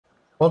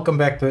Welcome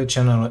back to the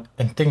channel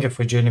and thank you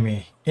for joining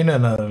me in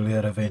another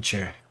little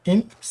adventure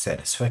in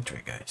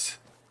Satisfactory, guys.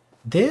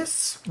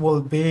 This will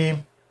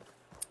be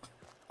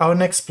our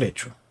next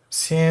playthrough.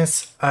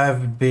 Since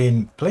I've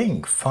been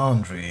playing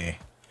Foundry,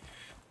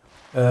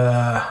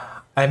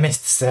 I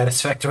missed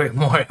Satisfactory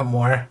more and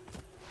more.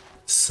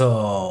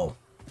 So,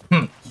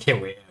 here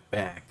we are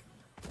back.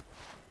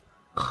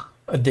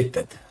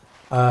 Addicted,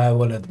 I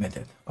will admit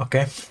it,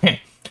 okay?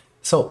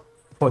 So,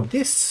 for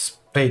this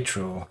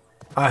playthrough,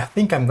 I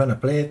think I'm gonna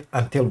play it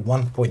until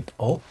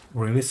 1.0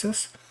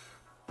 releases.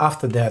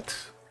 After that,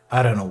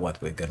 I don't know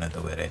what we're gonna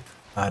do with it,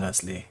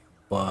 honestly,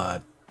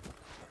 but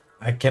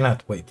I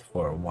cannot wait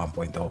for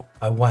 1.0.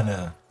 I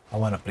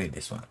wanna play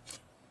this one.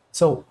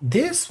 So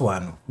this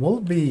one will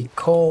be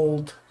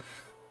called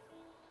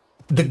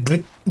the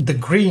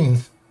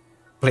green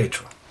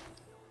playthrough.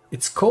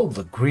 It's called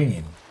the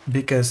green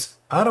because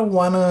I don't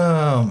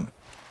wanna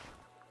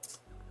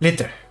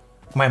litter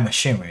my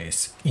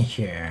machineries in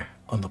here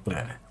on the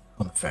planet,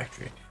 on the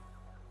factory.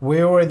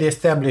 We already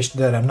established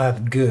that I'm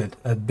not good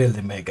at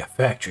building mega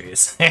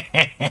factories.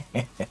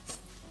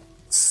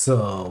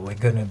 So we're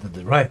gonna do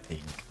the right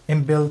thing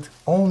and build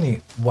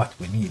only what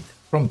we need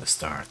from the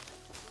start.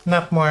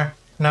 Not more,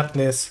 not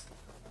less.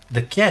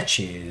 The catch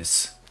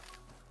is,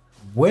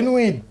 when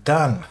we're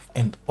done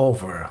and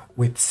over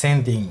with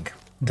sending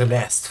the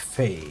last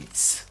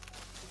phase,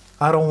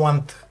 I don't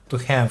want to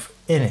have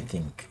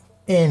anything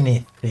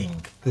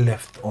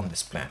left on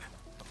this planet.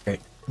 Okay,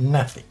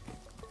 nothing.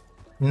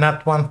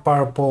 Not one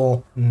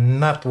purple,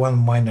 not one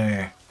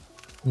miner,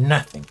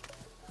 nothing.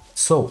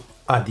 So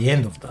at the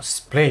end of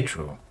this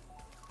playthrough,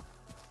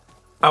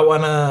 I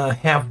wanna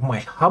have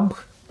my hub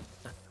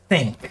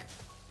sink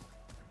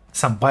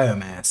some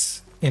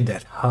biomass in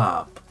that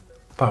hub,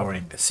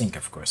 powering the sink,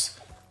 of course.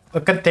 A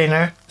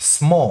container,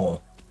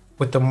 small,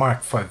 with the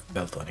Mark V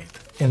belt on it,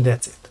 and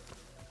that's it.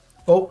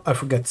 Oh, I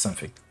forgot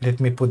something. Let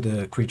me put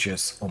the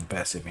creatures on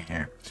passive in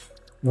here.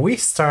 We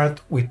start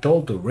with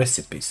all the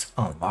recipes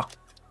unlocked.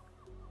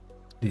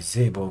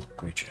 Disable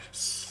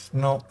creatures.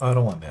 No, I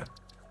don't want that.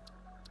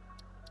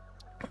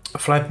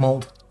 Flight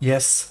mode,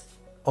 yes,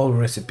 all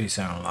recipes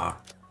are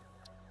unlocked.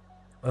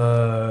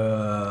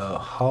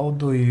 How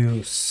do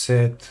you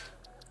set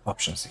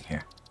options in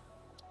here?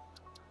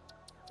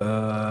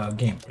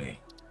 Gameplay.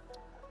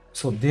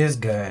 So these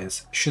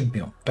guys should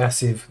be on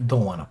passive,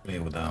 don't want to play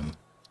with them.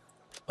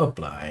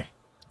 Apply,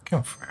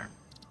 confirm,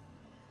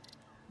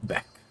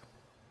 back.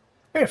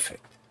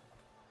 Perfect.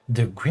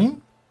 The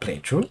green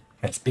playthrough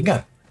has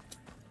begun.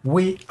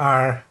 We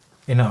are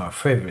in our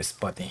favorite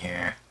spot in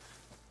here.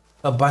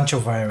 A bunch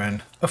of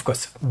iron. Of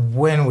course,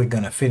 when we're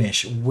gonna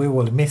finish, we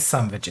will miss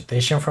some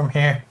vegetation from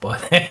here,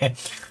 but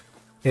it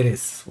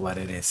is what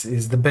it is.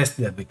 It's the best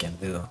that we can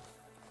do.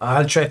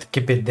 I'll try to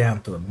keep it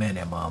down to a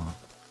minimum.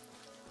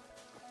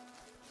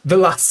 The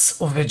loss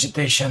of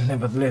vegetation,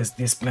 nevertheless,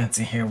 these plants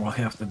in here will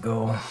have to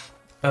go.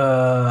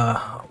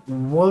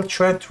 Will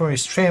try to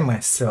restrain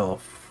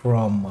myself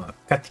from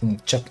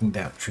chopping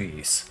down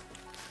trees.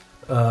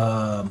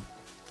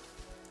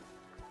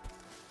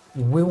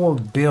 We will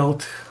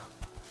build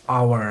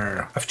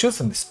our... I've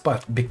chosen this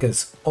spot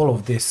because all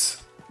of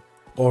these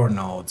ore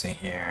nodes in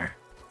here,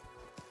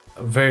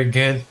 very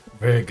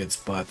good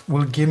spot,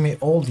 will give me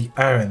all the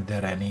iron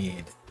that I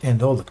need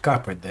and all the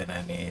copper that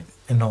I need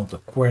and all the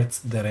quartz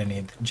that I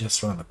need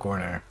just around the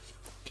corner.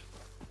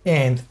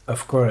 And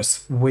of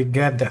course we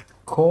got that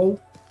coal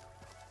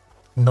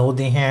node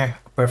in here,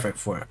 perfect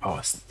for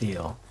our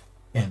steel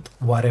and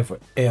whatever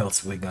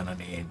else we're gonna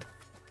need.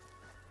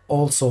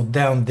 Also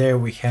down there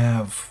we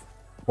have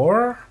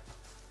 4,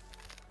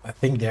 I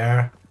think they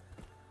are,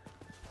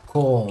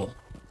 coal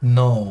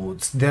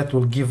nodes that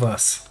will give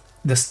us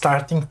the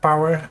starting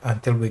power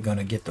until we're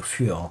gonna get the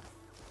fuel.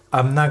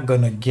 I'm not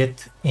gonna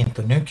get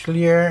into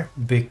nuclear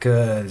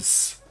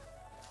because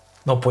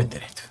no point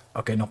in it.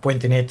 Okay, no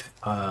point in it.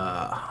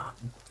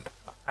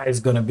 It's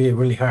gonna be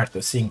really hard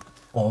to sink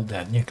all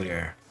that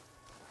nuclear,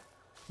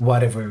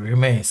 whatever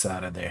remains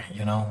out of there,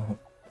 you know,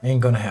 ain't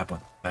gonna happen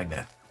like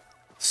that.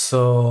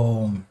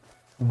 So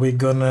we're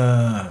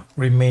gonna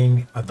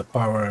remain at the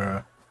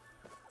power,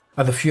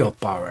 at the fuel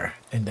power,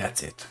 and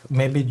that's it.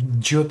 Maybe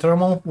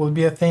geothermal will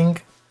be a thing.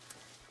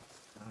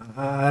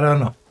 I don't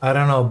know. I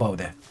don't know about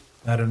that.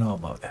 I don't know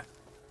about that.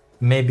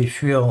 Maybe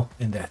fuel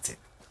and that's it.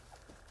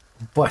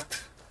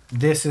 But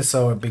this is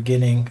our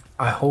beginning.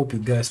 I hope you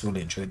guys will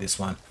enjoy this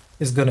one.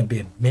 It's gonna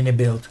be a mini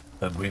build,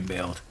 a green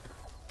build,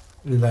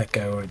 like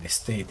I already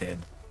stated.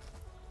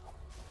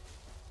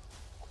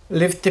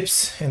 Leave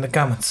tips in the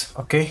comments,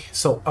 okay?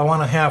 So I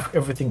want to have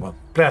everything on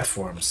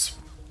platforms.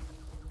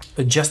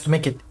 Just to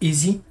make it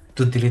easy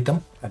to delete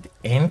them at the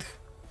end,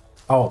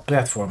 our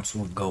platforms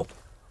will go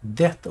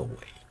that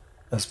way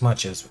as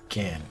much as we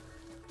can.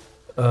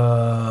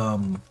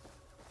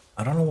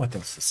 I don't know what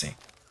else to say.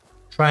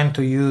 Trying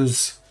to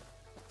use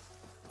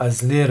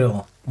as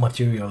little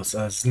materials,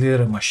 as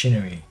little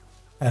machinery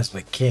as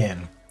we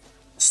can.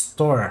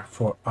 Store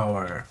for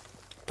our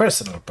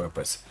personal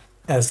purpose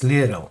as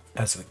little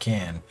as we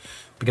can,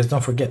 because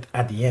don't forget,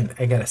 at the end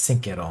I gotta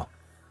sink it all.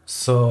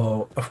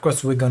 So of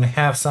course we're gonna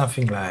have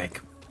something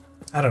like,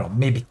 I don't know,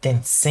 maybe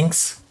 10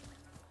 sinks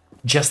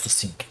just to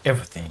sink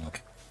everything,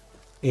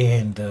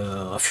 and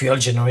a fuel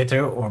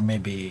generator or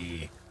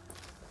maybe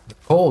the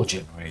coal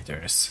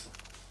generators.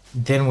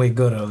 Then we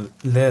gotta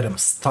let them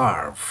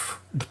starve.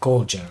 The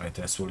coal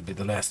generators will be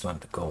the last one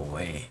to go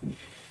away,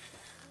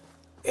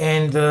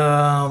 and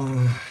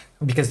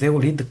because they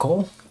will eat the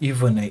coal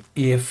even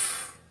if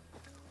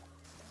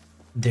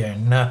they're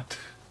not,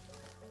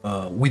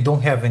 we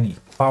don't have any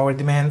power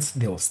demands,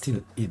 they will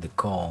still eat the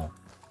coal.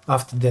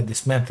 After that,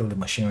 dismantle the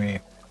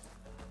machinery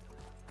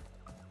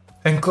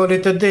and call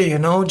it a day, you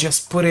know.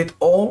 Just put it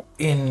all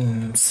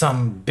in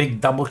some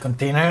big double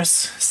containers,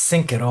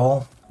 sink it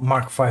all,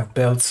 mark 5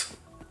 belts,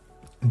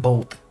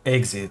 bolt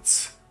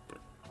exits,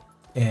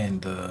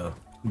 and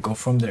go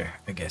from there,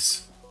 I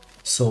guess.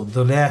 So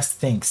the last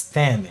thing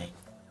standing,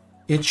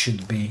 it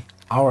should be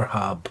our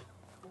hub,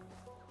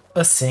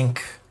 a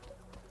sink,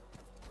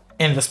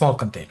 and a small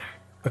container,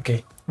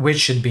 okay, which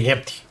should be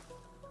empty,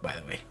 by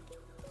the way.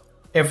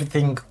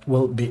 Everything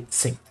will be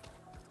synced.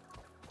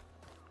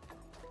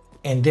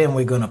 And then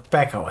we're gonna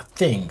pack our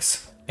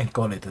things and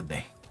call it a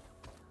day.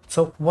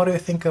 So what do you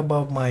think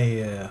about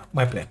my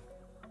my plan?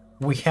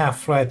 We have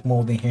flight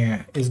mode in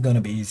here, it's gonna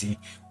be easy.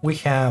 We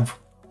have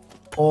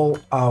all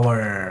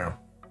our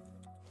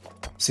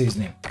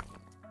seasoning,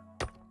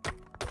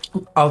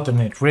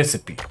 alternate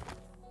recipe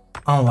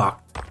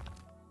unlocked.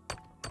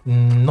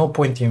 No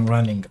point in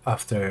running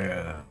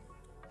after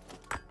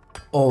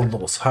all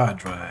those hard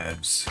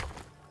drives.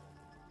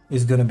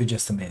 It's gonna be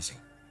just amazing.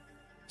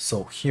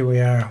 So here we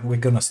are,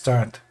 we're gonna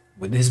start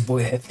with this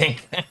boy, I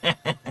think.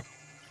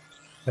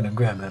 Gonna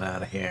grab that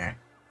out of here.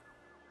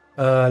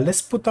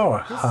 Let's put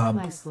our This hub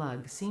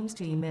semi-slug seems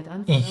to emit in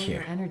unfamiliar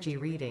here. energy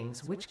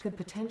readings which could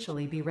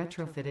potentially be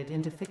retrofitted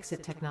into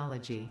fix-it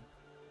technology.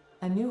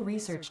 A new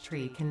research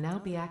tree can now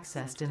be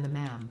accessed in the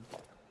MAM.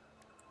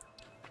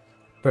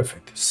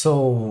 Perfect.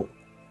 So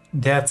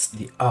that's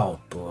the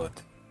output.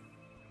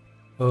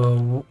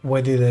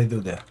 Why did I do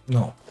that?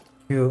 No,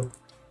 you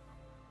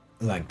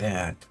like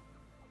that.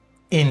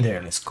 In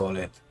there, let's call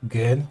it.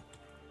 Good.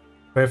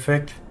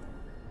 Perfect.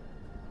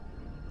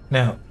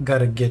 Now,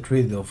 gotta get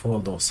rid of all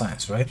those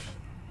signs, right?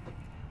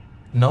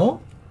 No?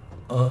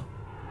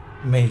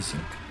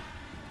 Amazing.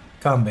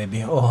 Come,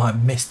 baby. Oh, I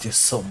missed you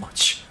so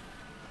much.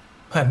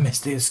 I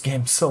missed this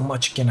game so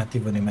much, you cannot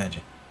even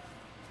imagine.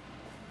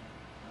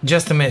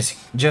 Just amazing.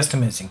 Just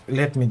amazing.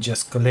 Let me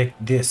just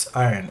collect this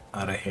iron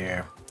out of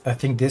here. I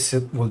think this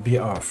will be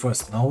our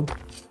first node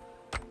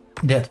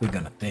that we're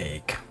gonna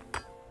take.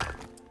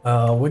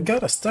 We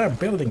gotta start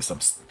building some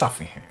stuff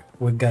in here.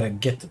 We gotta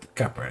get to the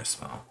copper as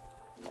well.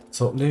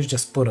 So let's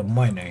just put a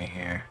miner in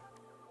here.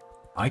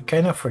 I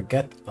kind of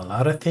forget a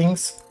lot of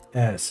things,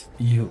 as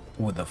you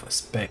would have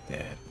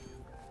expected.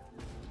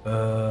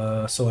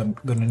 So I'm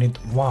gonna need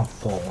one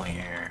pole in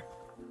here.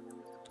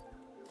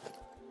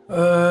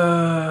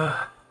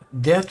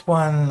 That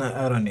one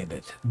I don't need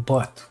it,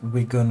 but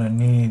we're gonna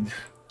need.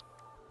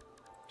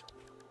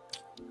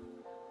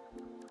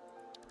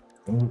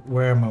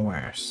 Where are my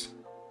wires?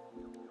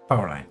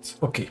 Power lines.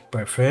 Okay,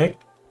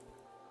 perfect.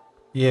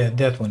 Yeah,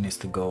 that one needs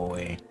to go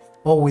away.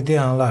 Oh, we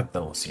didn't unlock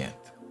those yet.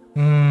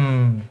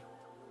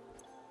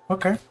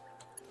 Okay.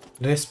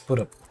 Let's put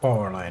a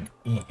power line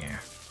in here.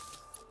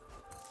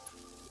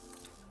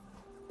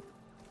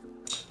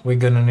 We're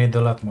gonna need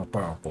a lot more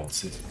power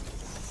poles.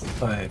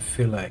 I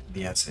feel like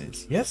the answer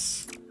is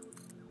yes.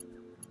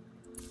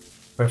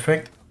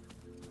 Perfect.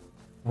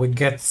 We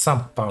get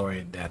some power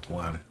in that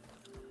one.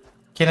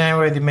 Can I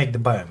already make the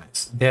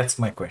biomass? That's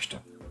my question.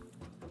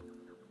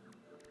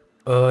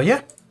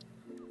 Yeah.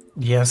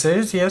 The answer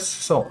is yes.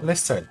 So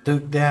let's start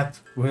doing that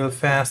real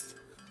fast.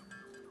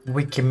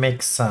 We can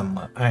make some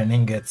iron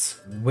ingots.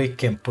 We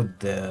can put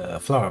the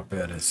flower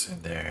petals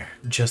in there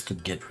just to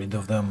get rid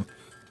of them.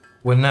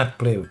 We'll not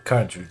play with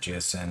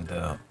cartridges and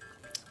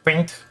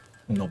paint.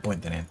 No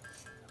point in it.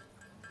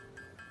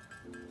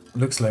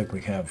 Looks like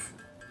we have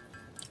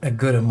a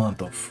good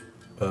amount of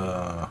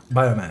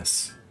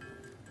biomass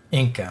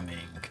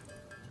incoming.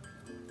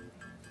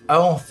 I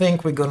don't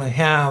think we're gonna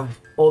have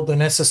all the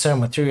necessary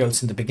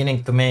materials in the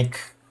beginning to make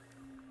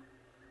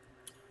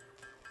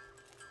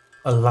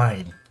a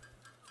line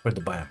for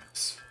the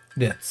biomass.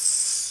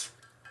 That's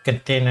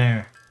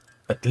container,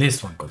 at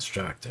least one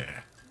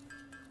constructor,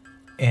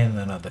 and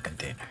another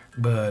container.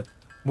 But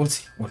we'll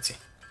see, we'll see.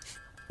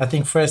 I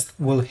think first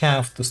we'll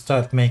have to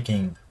start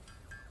making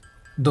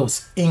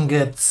those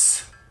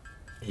ingots.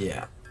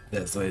 Yeah,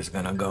 that's where it's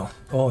gonna go.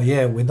 Oh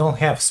yeah, we don't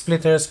have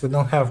splitters, we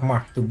don't have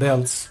Mark II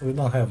belts, we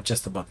don't have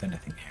just about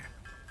anything here.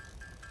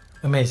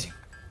 Amazing.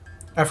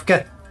 I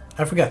forgot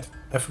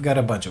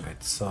a bunch of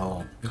it,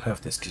 so you'll have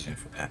to excuse me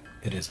for that.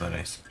 It is what it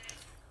is.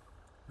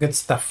 Good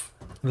stuff.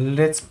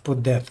 Let's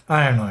put that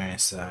iron ore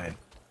inside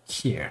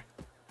here.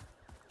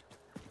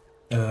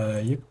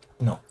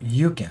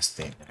 You can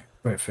stay there.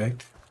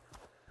 Perfect.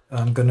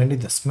 I'm gonna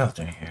need a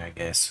smelter in here, I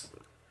guess.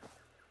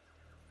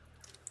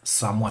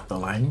 Somewhat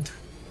aligned.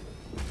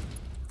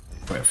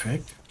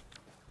 Perfect.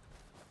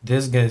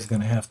 This guy is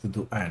gonna have to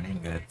do iron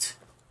ingots.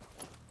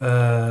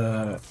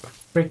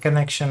 Free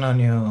connection on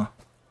you.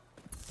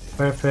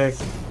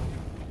 Perfect.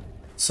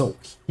 So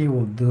he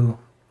will do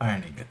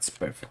iron ingots.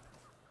 Perfect.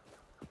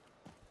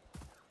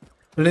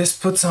 Let's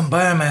put some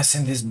biomass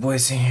in these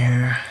boys in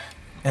here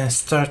and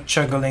start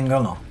juggling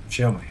along,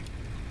 shall we?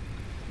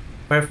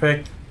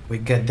 Perfect. We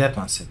get that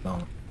one set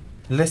down.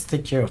 Let's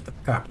take care of the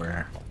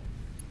copper.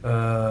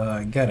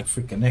 I got a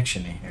free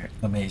connection in here.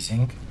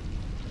 Amazing.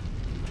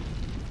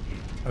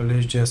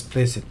 Let's just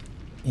place it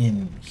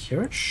in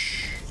here.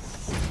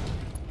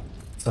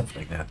 Stuff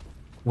like that.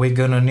 We're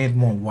gonna need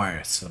more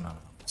wires soon enough,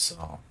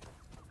 so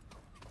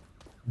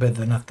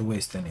better not to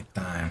waste any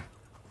time.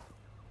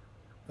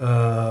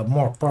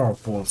 More power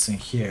poles in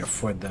here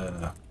for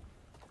the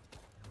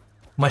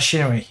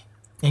machinery,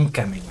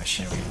 incoming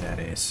machinery, that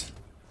is.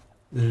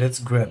 Let's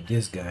grab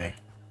this guy.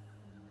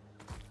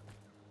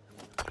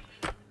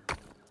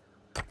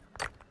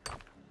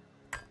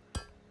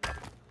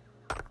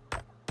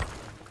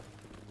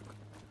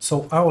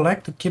 So I would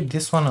like to keep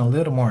this one a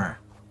little more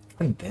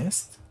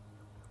condensed.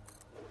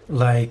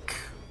 Like,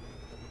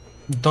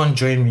 don't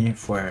join me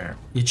for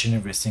each and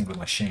every single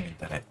machine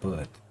that I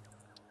put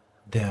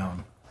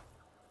down.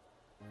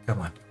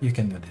 Come on, you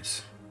can do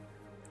this.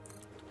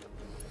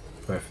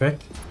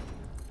 Perfect.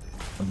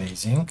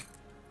 Amazing.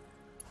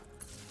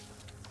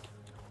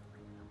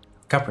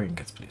 Copper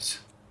ingots, please.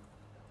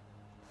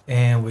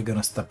 And we're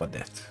gonna stop at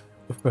that.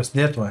 Of course,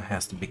 that one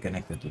has to be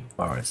connected to the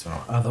power, so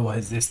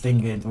otherwise this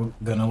thing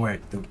ain't gonna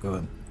work too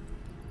good.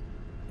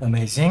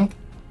 Amazing.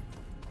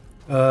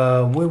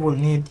 We will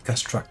need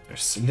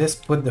constructors. Let's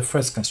put the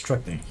first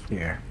constructor in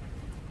here,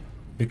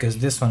 because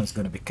this one is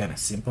gonna be kind of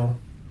simple.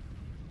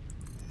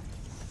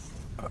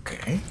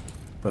 Okay,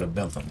 put a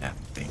belt on that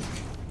thing.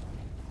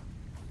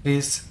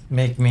 Please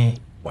make me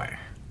wire.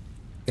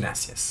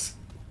 Gracias.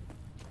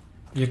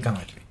 You come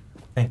with me.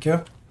 Thank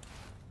you.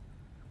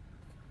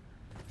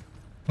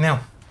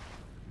 Now,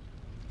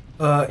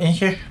 in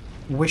here,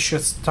 we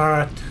should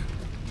start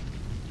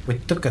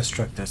with 2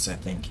 constructors, I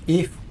think,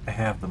 if I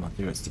have the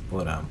materials to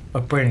put on.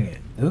 Apparently I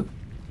do.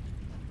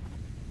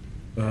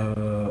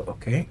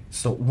 Okay,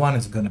 so one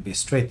is gonna be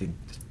straight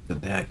into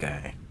that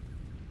guy.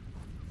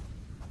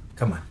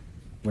 Come on,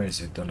 where is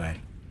it, the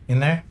line? In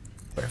there?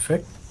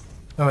 Perfect.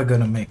 Now we're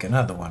gonna make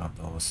another one of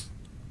those.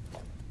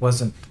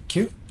 Wasn't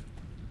cute?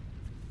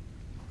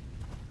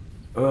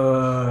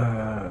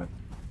 Yep.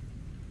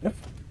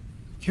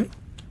 Cute?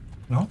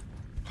 No?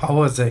 How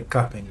was I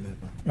copying this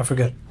one? I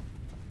forget.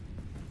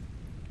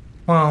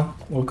 Well,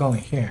 we'll go in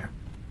here.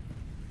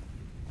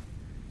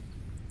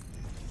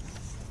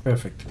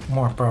 Perfect.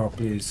 More power,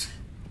 please.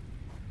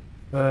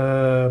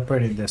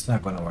 Pretty, that's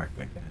not gonna work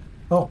like that.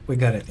 Oh, we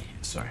got it in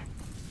here, sorry.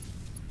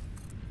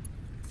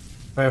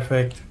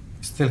 Perfect.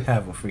 Still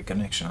have a free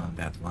connection on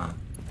that one.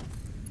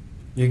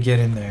 You get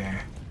in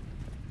there.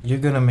 You're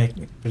gonna make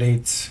me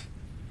plates.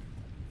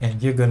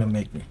 And you're gonna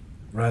make me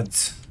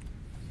rods.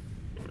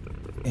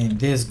 And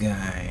this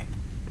guy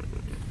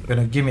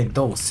gonna give me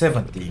those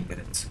 70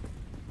 ingots.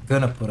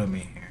 Gonna put them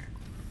in here.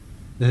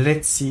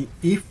 Let's see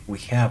if we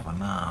have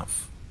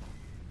enough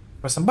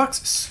for some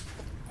boxes,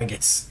 I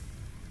guess.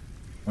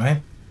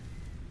 Right?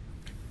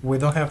 We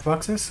don't have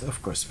boxes?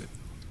 Of course we do.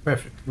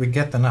 Perfect. We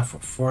get enough for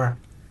 4.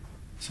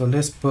 So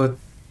let's put,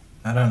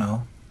 I don't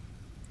know,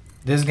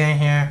 this guy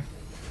here,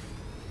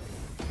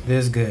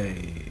 this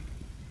guy,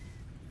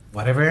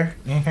 whatever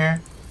in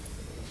here.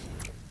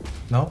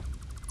 No?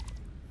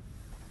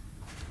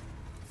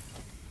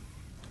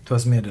 It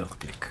was middle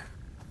click.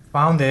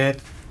 Found it.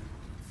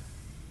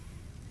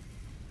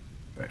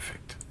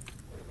 Perfect.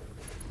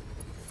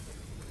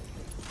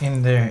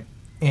 In there,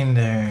 in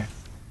there.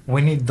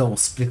 We need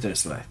those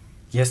splitters like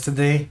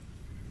yesterday.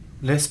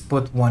 Let's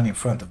put one in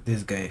front of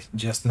this guy,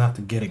 just not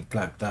to getting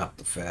plugged up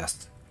too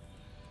fast.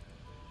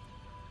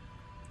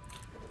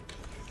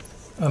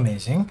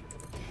 Amazing.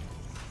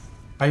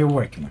 Are you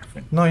working, my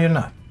friend? No, you're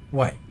not.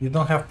 Why? You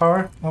don't have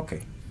power?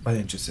 Okay, why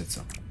didn't you say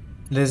so?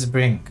 Let's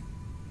bring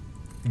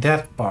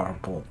that power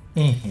pole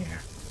in here.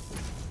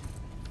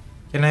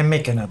 Can I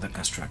make another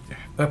constructor?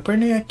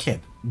 Apparently I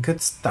can.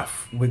 Good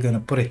stuff. We're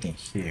gonna put it in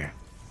here.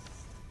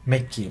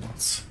 Make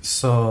cables.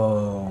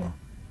 So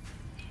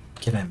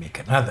can I make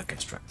another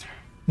constructor?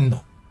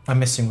 No, I'm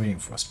missing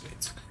reinforced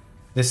plates.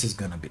 This is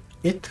gonna be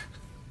it.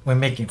 We're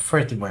making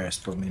 30 wires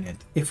per minute.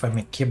 If I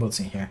make cables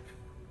in here,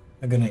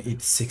 I'm gonna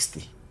eat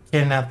 60.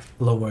 Cannot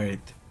lower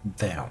it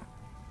down.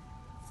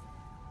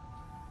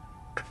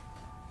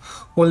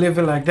 We'll leave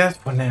it like that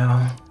for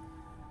now.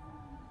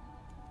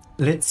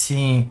 Let's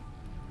see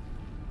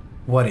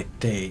what it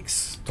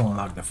takes to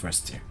unlock the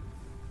first tier.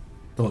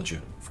 Told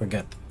you,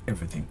 forget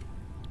everything.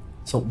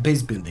 So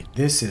base building,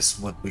 this is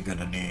what we're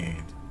gonna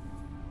need.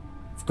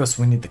 Of course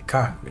we need the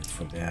concrete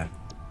for that.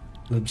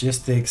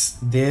 Logistics,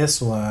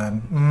 this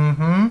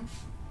one,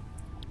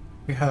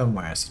 we have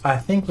wires. I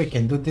think we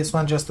can do this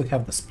one just to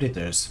have the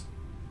splitters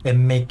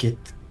and make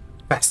it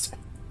faster,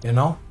 you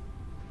know?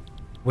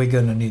 We're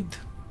gonna need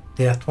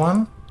that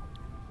one.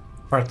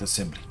 Part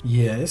assembly,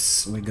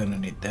 yes, we're gonna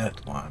need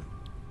that one.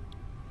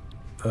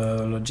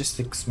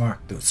 Logistics Mark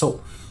II.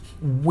 So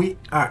we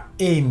are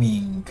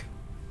aiming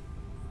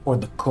for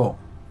the coal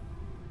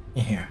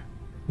in here.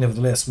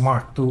 Nevertheless,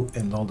 Mark II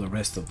and all the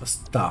rest of the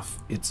stuff,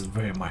 it's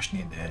very much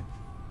needed.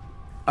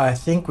 I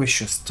think we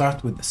should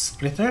start with the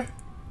splitter.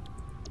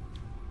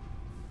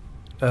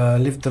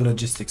 Leave the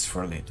logistics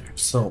for later.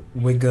 So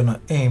we're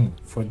gonna aim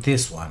for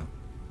this one.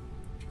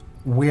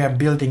 We are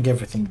building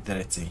everything that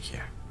it's in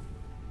here.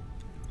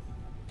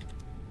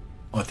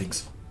 I think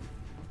so.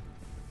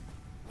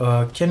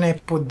 Can I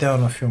put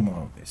down a few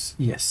more of this?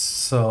 Yes,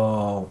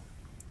 so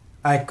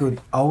I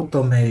could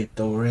automate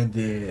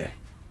already.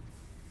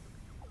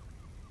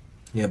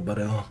 Yeah, but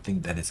I don't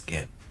think that is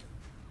good.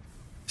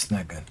 It's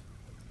not good.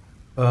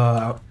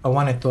 I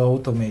wanted to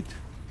automate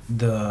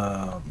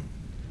the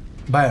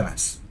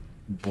biomass,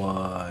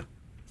 but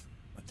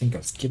I think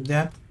I'll skip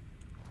that.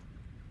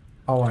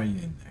 How are you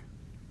in there?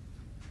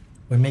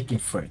 We're making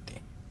 30.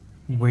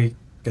 We're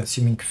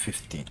consuming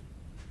 15.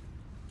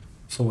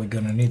 So we're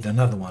gonna need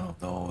another one of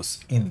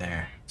those in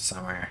there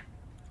somewhere.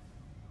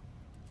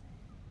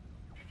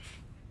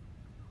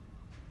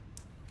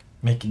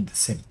 Making the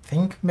same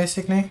thing,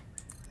 basically.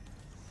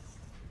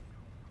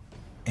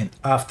 And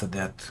after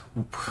that,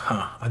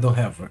 I don't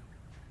have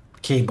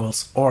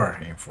cables or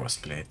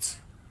reinforced plates.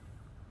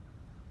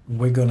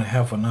 We're gonna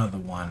have another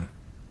one.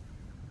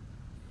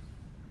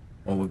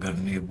 Or we're gonna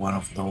need one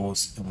of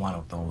those and one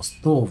of those.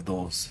 Two of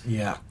those,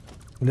 yeah.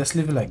 Let's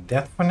leave it like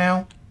that for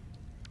now.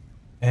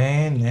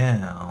 And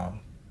now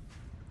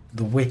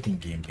the waiting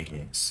game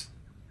begins.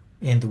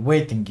 In the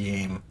waiting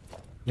game,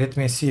 let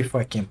me see if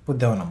I can put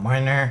down a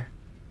miner.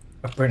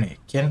 Apparently I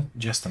can,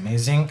 just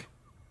amazing.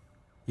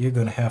 You're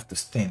gonna have to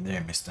stay in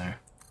there, mister.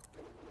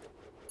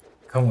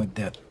 Come with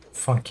that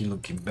funky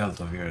looking belt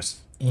of yours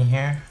in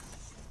here.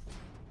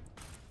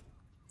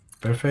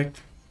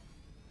 Perfect.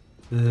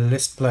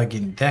 Let's plug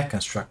in that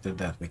constructor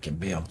that we can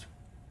build.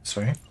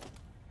 Sorry.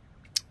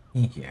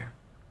 In here.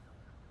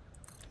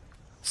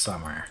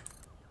 Somewhere.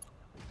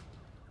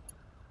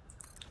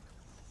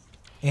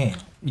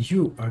 And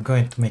you are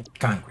going to make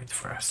concrete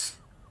for us.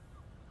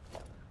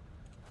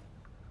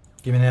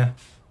 Give me that.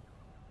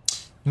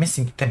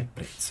 Missing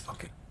templates.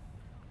 Okay.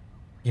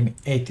 Give me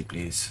 80,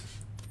 please.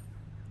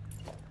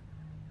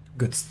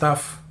 Good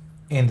stuff.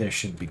 And there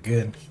should be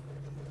good.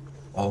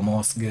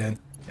 Almost good,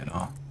 you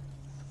know.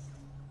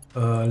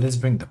 Let's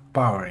bring the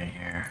power in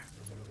here.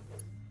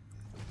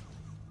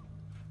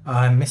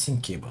 I'm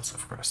missing cables,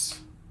 of course.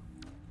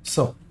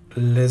 So,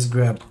 let's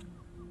grab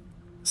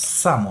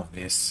some of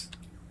this.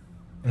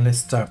 And let's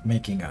start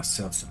making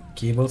ourselves some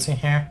cables in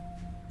here.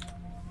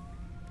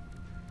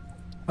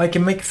 I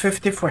can make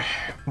 50 for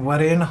what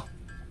do you know?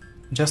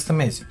 Just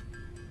amazing.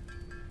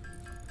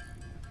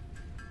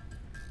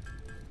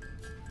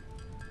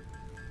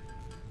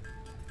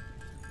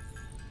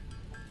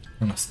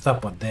 I'm gonna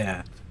stop at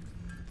that.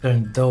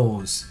 Turn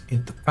those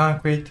into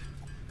concrete.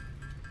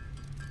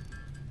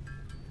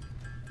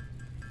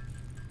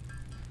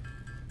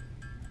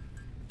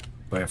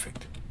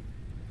 Perfect.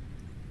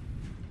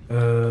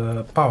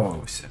 Power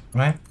we said,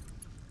 right?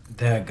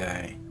 That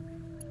guy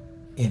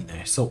in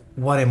there. So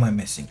what am I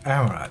missing?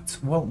 Iron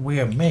rods. Well, we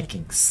are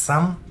making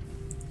some.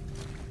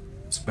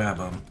 Let's grab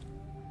them.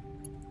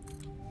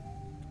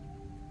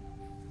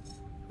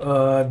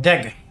 That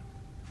guy.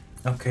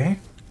 Okay.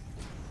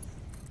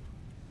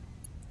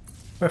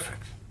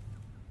 Perfect.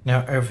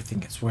 Now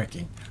everything is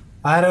working.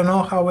 I don't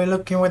know how we're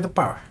looking with the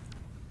power.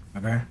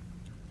 Okay.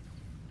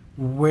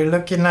 We're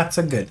looking not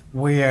so good.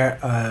 We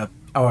are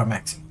our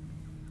maximum.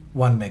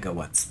 1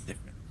 megawatts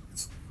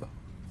difference. So,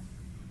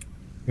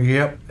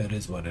 yep, that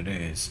is what it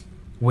is.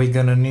 We're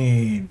gonna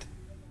need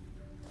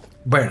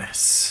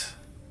burners.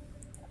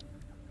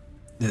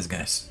 These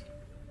guys.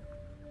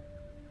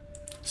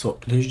 So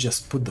let's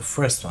just put the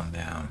first one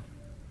down.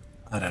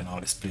 I don't know,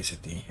 let's place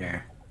it in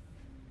here.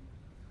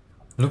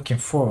 Looking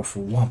forward for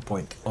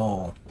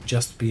 1.0,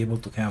 just to be able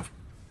to have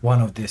one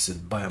of this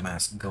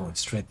biomass going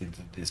straight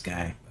into this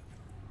guy.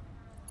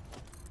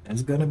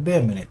 It's gonna be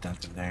a minute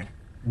until there.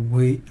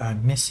 We are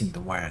missing the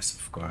wires,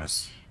 of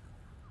course.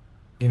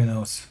 Give me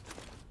those.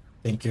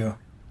 Thank you.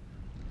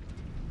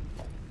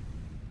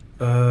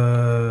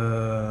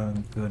 Gonna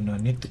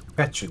need to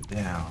patch it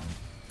down.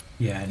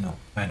 Yeah, I know.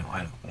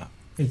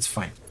 It's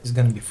fine. It's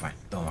gonna be fine.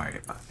 Don't worry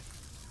about it.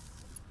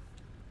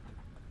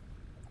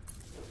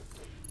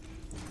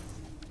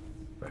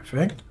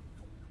 Perfect.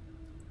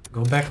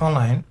 Go back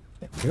online.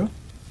 Thank you.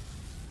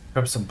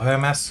 Grab some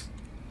biomass.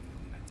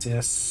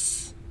 Yes.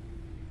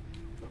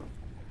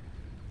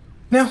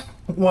 Now,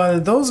 while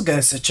those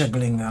guys are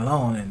juggling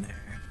alone in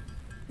there,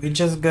 we're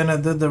just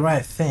gonna do the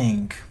right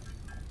thing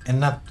and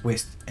not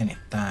waste any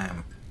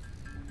time.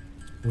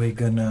 We're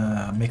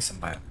gonna make some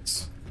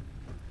biomass.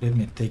 Let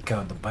me take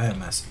out the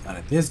biomass out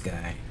of this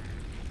guy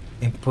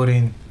and put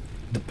in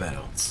the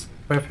barrels.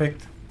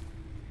 Perfect.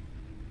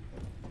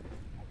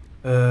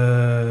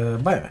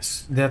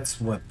 Biomass.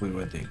 That's what we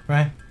were doing,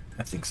 right?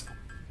 I think so.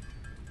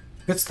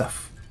 Good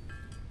stuff.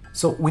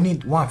 So we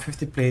need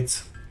 150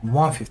 plates,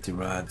 150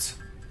 rods.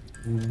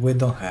 We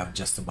don't have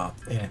just about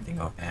anything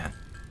offhand.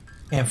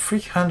 and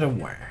 300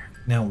 wire.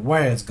 Now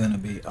wire is gonna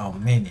be our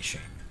main issue.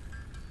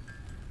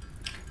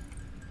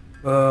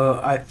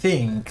 I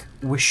think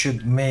we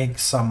should make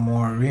some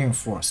more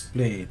reinforced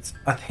plates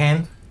at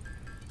hand,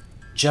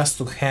 just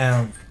to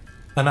have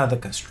another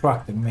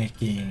constructor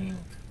making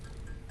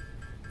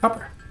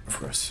copper. Of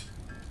course,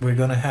 we're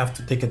gonna have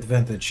to take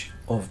advantage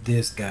of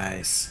these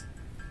guys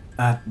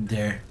at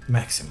their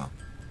maximum.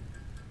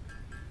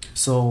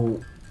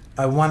 So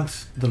I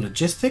want the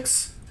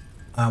logistics,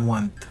 I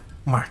want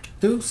Mark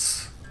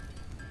IIs,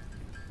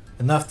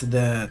 and after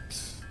that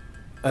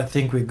I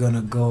think we're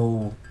gonna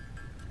go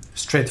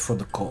straight for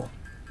the coal.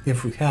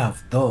 If we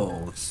have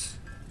those,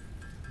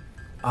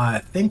 I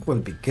think we'll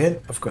be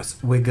good. Of course,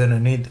 we're gonna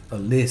need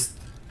at least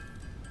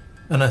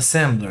an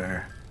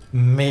assembler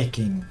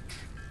making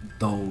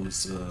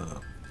those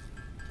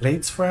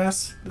plates for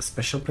us, the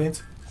special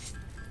plates.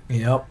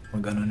 Yep,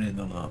 we're gonna need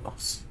a lot of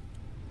those.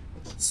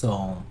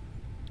 So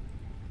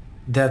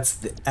that's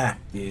the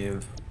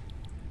active.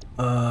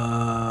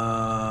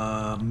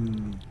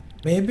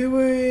 Maybe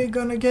we're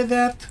gonna get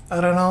that.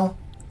 I don't know.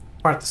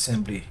 Part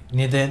assembly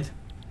needed.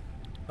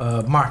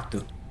 Mark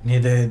II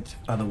needed.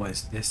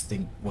 Otherwise, this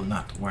thing will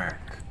not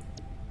work.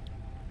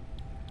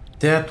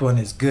 That one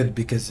is good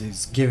because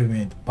it's giving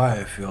me the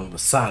biofuel, the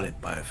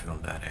solid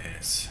biofuel that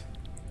is.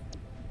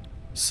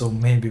 So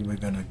maybe we're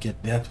gonna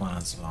get that one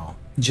as well.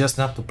 Just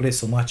not to play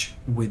so much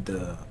with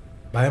the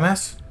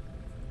biomass.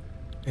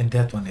 And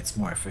that one it's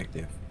more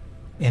effective.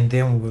 And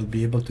then we will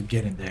be able to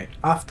get in there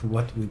after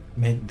what we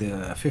make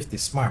the 50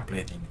 smart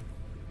plating.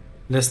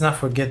 Let's not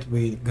forget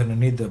we're gonna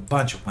need a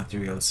bunch of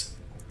materials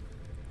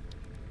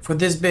for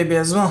this baby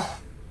as well.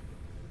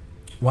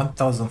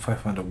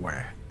 1500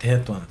 wire.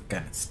 That one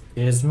kind of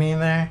scares me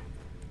there.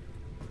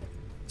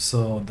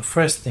 So the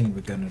first thing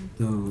we're gonna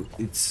do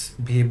is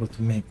be able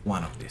to make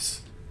one of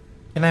these.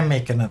 Can I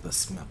make another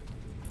smelt?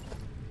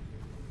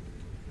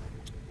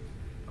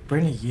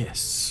 Apparently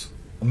yes.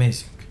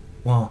 Amazing.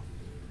 Well,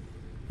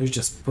 you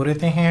just put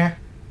it in here.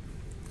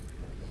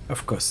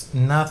 Of course,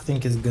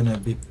 nothing is gonna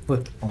be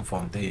put on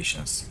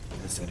foundations.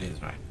 Yes, it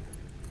is, right?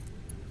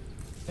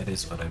 It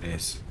is what it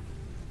is.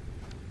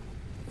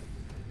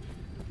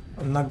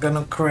 I'm not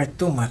gonna cry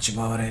too much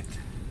about it.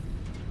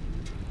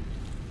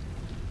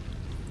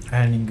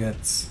 Iron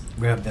ingots,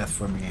 grab that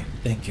for me.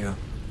 Thank you.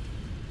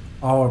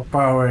 Our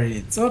power,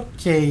 it's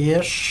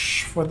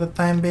okay-ish for the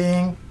time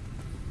being.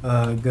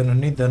 Gonna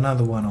need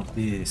another one of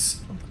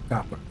these on the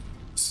copper.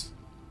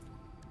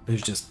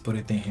 Let's just put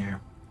it in here.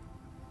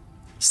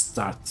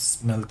 Start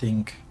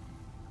smelting.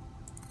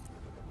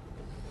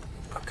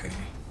 Okay.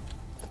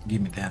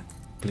 Give me that,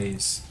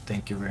 please.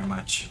 Thank you very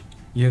much.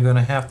 You're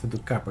gonna have to do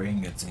copper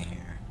ingots in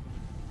here.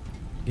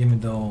 Give me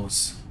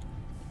those.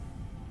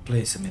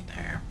 Place them in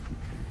there.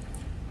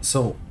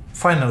 So,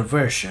 final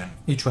version.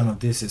 Each one of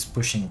these is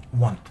pushing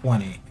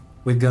 120.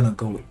 We're gonna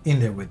go in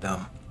there with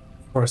them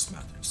for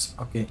smelters.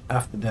 Okay,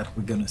 after that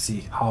we're gonna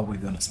see how we're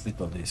gonna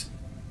split all this.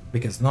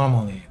 Because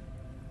normally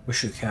we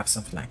should have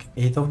something like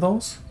 8 of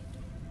those.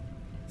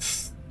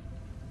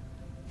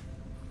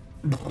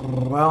 I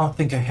don't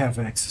think I have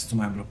access to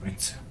my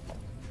blueprints.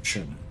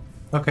 Sure.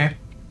 Okay.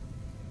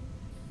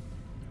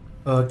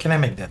 Can I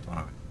make that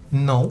one?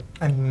 No,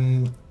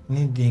 I'm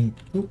needing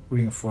 2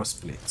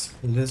 reinforced plates.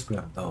 Let's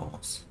grab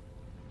those.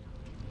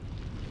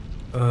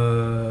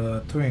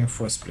 2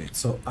 reinforced plates.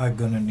 So I'm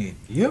gonna need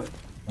you.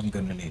 I'm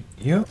gonna need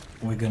you.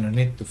 We're gonna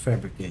need to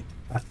fabricate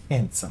at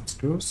hand some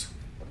screws.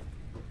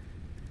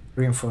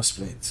 Reinforced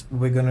plates.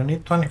 We're gonna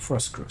need 24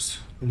 screws.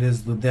 Let's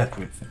do that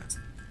real fast.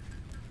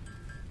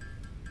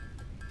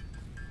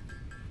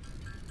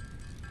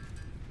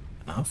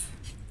 Enough.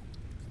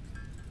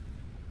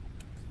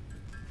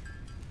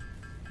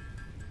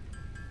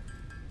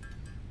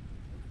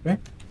 Okay.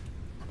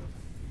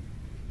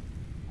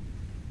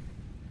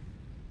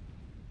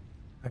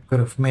 I could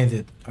have made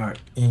it our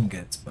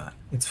ingots, but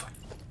it's fine.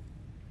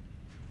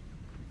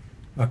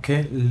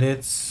 Okay,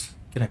 let's...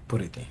 Can I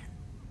put it in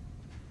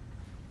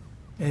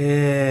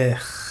here?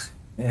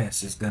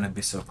 Yes, it's gonna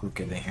be so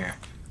crooked in here.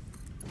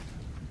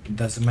 It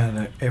doesn't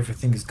matter,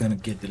 everything is gonna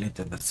get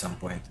deleted at some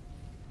point.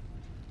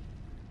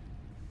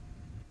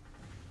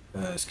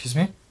 Excuse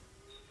me?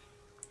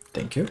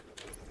 Thank you.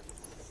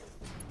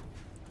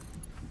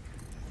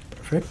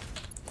 Perfect.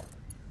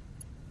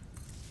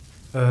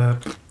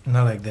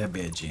 Not like that,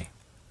 BG.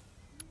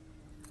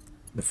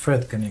 The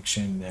thread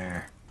connection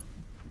there.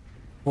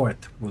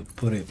 Port would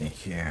put it in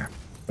here.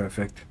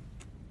 Perfect.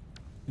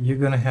 You're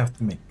gonna have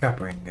to make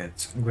copper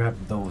ingots.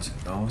 Grab those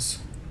and those.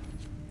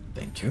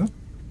 Thank you.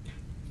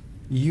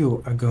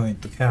 You are going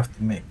to have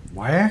to make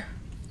wire.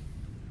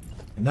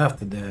 And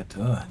after that,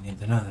 I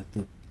need another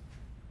 2.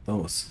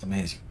 Those,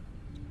 amazing.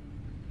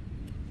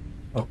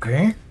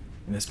 Okay,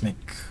 let's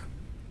make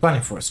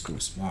 24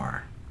 screws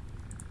more.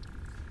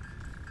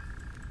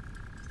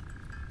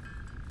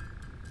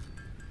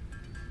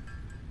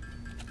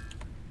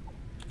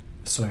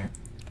 Sorry,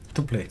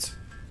 2 plates.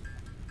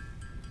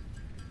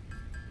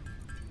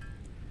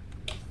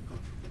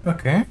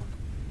 Okay.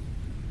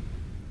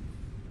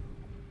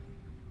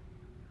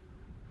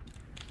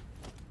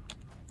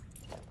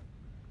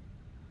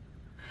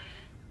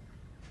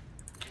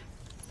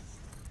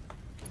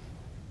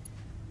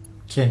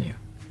 Can you?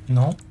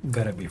 No,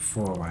 gotta be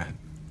forward.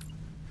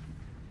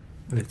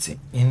 Let's see,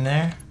 in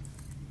there.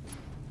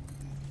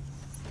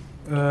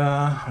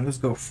 Let's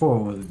go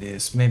forward with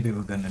this. Maybe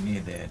we're gonna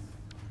need it.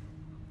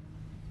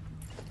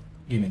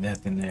 Give me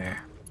that in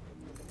there.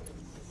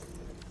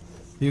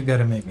 You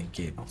gotta make me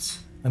cables.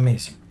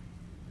 Amazing.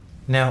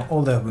 Now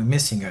all that we're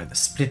missing are the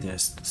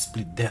splitters to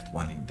split that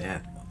one in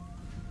that one.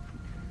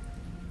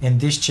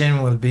 And this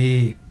chain will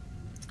be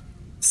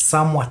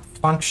somewhat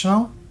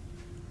functional.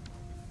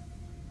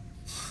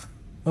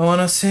 I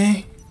wanna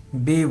say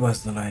B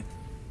was the light.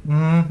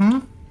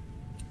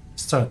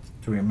 Start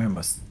to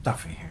remember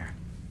stuff in here.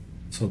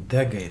 So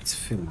that guy is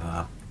filled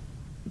up.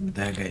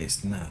 That guy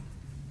is not.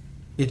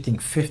 Eating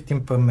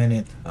 15 per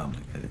minute. Oh my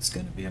god, it's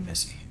gonna be a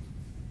messy.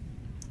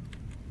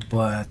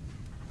 But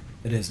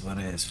it is what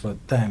it is. For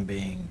the time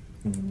being,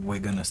 we're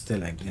gonna stay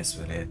like this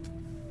with it.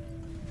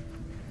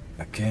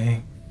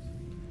 Okay.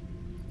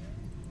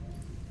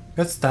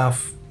 Good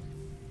stuff.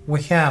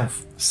 We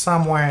have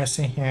some wires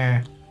in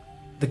here.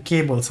 The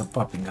cables are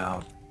popping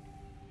out.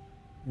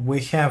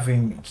 We have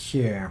in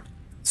here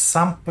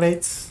some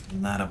plates,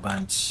 not a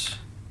bunch.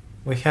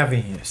 We have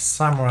in here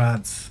some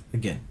rods,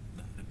 again,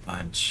 not a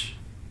bunch.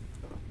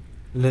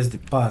 Let's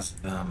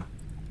deposit them.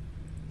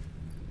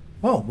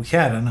 Well, we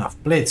had enough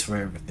plates for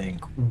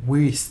everything.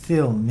 We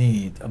still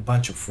need a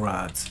bunch of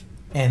rods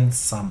and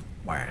some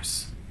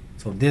wires.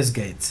 So this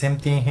gate's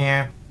empty in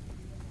here.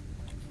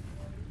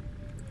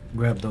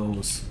 Grab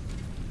those,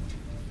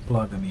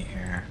 plug them in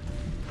here.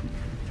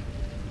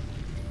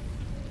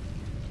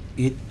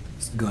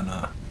 It's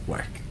gonna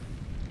work.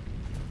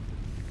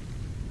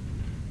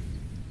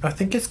 I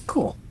think it's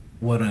cool.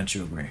 Why don't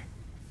you agree?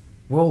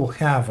 We'll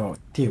have our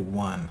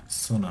T1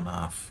 soon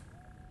enough.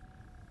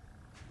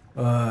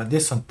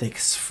 This one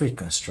takes 3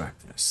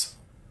 constructors.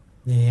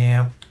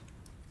 Yeah.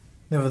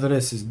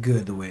 Nevertheless, it's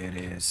good the way it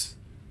is.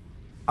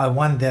 I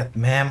want that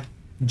ma'am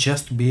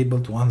just to be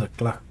able to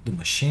underclock the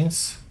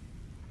machines.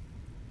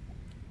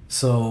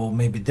 So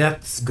maybe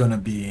that's gonna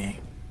be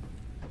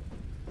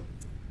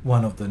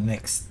one of the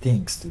next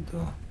things to do.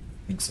 I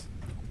think so.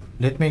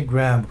 Let me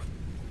grab,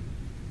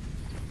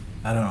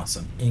 I don't know,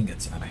 some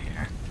ingots out of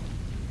here.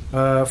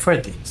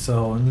 30,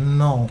 so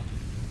no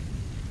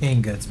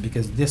ingots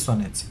because this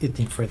one it's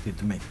eating 30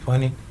 to make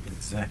 20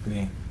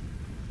 exactly.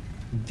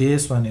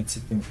 This one it's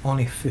eating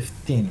only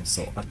 15,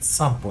 so at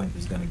some point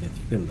it's gonna get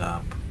filled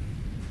up.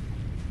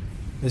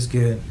 It's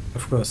good.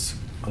 Of course,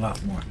 a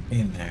lot more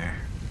in there.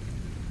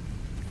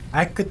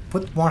 I could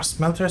put more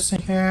smelters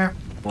in here,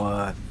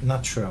 but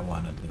not sure I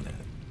want to do that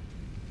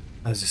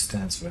as it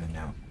stands right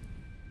now.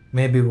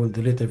 Maybe we'll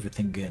delete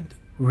everything and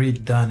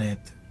redone it.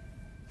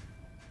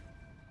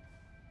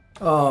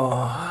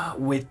 Oh,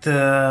 with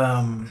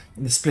the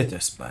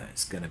splitters, but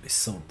it's gonna be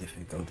so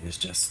difficult. It's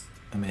just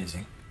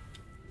amazing.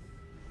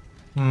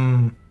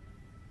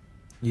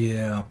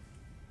 Yeah.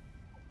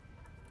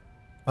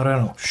 I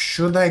don't know.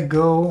 Should I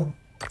go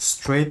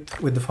straight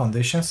with the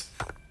foundations?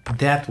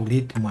 That will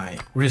eat my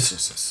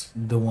resources,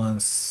 the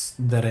ones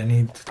that I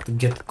need to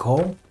get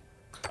coal,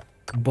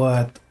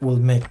 but will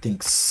make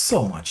things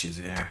so much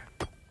easier.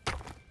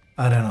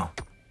 I don't know.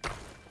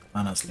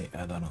 Honestly,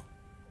 I don't know.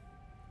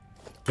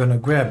 Gonna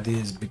grab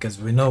these because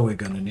we know we're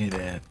gonna need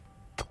it.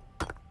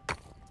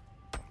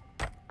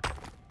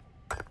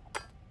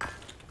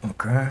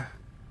 Okay.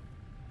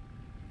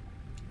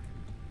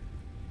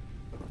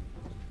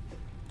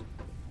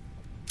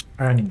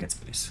 Iron ingots,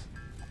 please.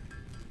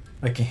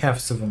 I can have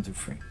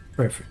 73.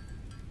 Perfect.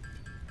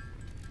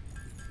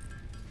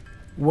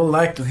 Would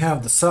like to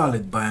have the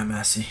solid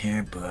biomass in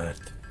here, but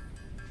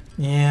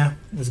yeah,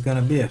 it's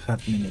gonna be a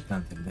hot minute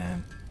until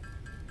then.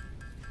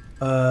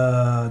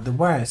 The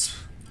wires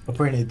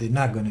apparently they're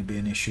not gonna be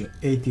an issue.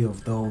 80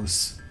 of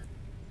those.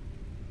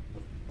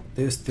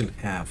 They still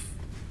have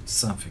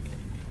something in it.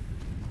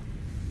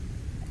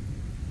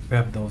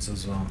 Grab those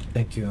as well.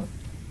 Thank you.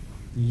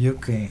 You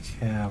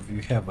have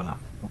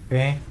enough,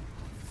 okay?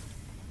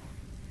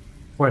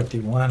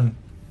 41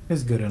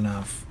 is good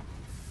enough.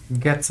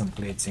 Get some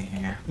plates in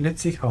here.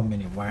 Let's see how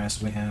many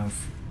wires we have.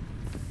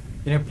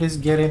 Can you please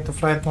get into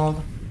flight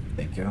mode?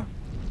 Thank you.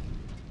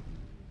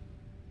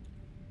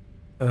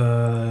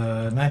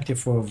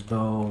 94 of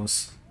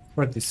those,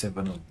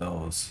 47 of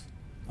those.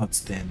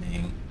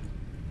 Outstanding.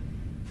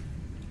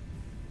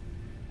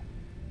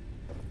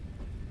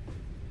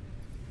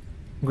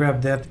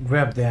 Grab that,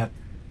 grab that.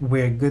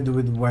 We're good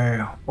with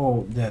wire.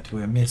 All that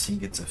we're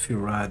missing, it's a few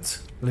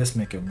rods. Let's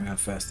make them real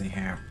fast in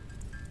here.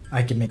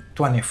 I can make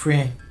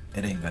 23.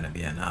 It ain't gonna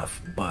be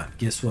enough, but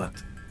guess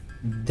what?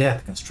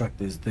 That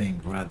constructor is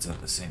doing rods at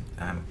the same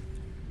time.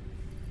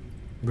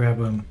 Grab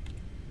them.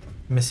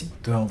 Missing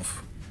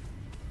 12.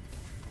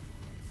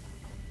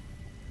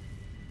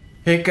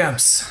 Here it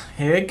comes.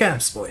 Here it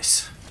comes,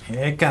 boys.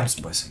 Here it comes,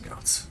 boys and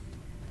girls.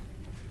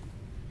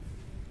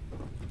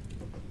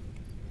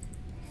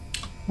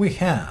 We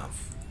have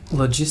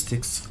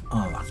logistics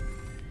unlocked.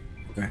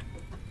 Okay.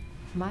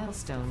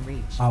 Milestone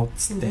reached.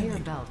 Outstanding.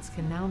 Conveyor belts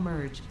can now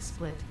merge,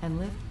 split, and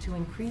lift to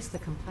increase the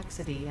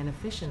complexity and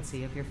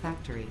efficiency of your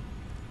factory.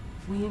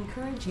 We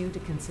encourage you to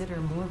consider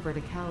more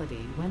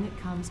verticality when it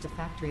comes to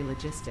factory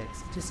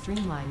logistics to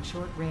streamline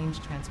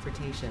short-range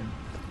transportation.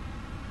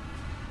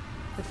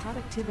 The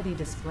productivity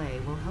display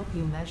will help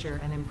you measure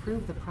and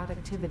improve the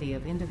productivity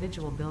of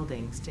individual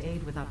buildings to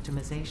aid with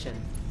optimization.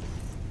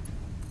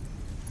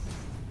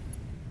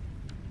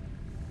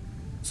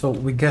 So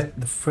we get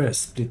the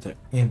first splitter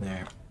in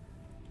there.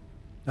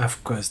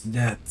 Of course,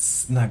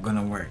 that's not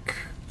gonna work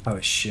how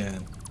it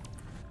should.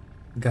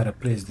 Gotta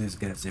place these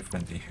guys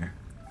differently here.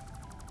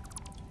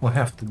 We'll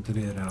have to do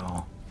it at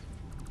all.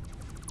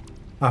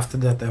 After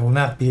that, I will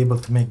not be able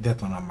to make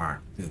that on a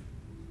mark too.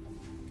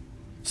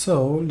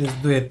 So let's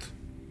do it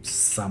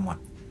somewhat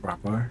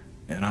proper,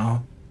 you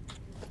know.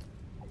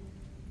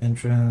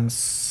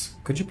 Entrance.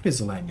 Could you please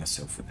align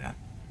yourself with that?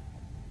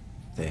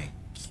 Thank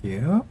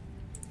you.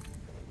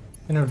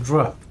 And a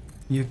drop.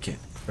 You can.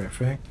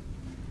 Perfect.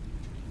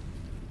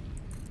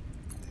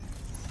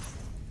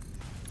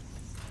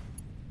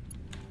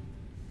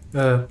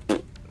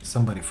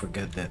 Somebody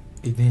forget that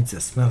it needs a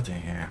smelter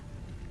here.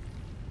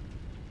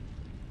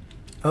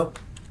 Oh.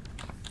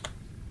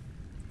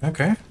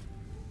 Okay.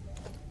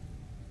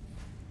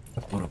 I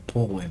put a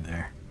pole in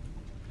there.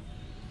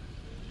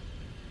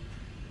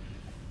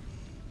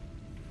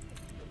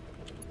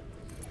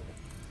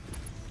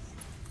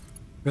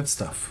 Good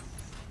stuff.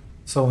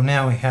 So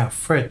now we have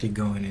 30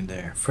 going in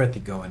there. 30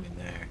 going in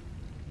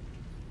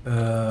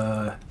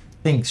there.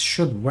 Things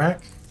should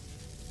work.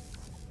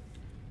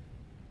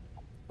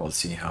 We'll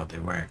see how they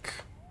work.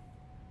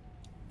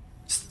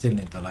 Still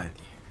need the light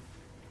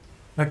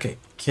here. Okay,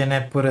 can I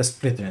put a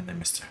splitter in there,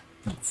 mister?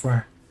 Number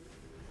 4.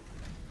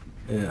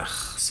 Ugh,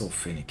 so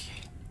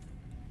finicky.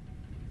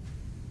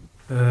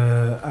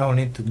 I'll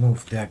need to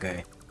move that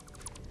guy.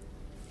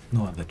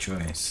 No other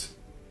choice.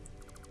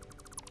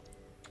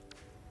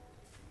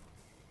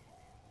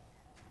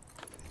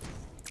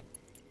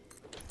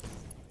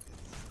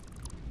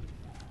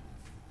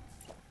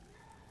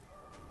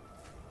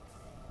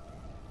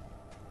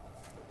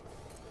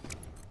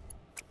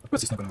 Of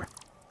course it's not gonna work.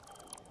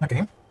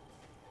 Okay.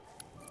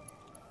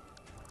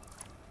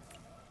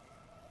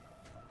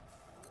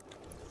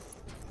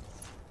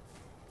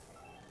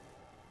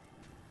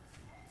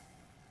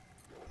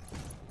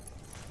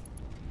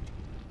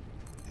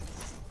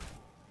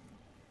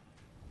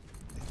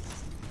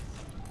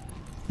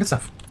 Good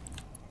stuff.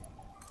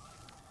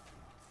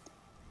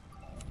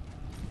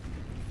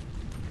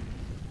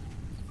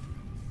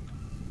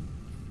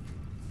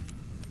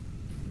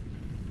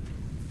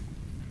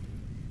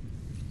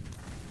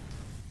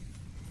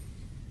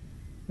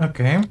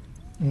 Okay.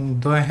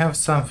 Do I have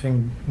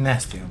something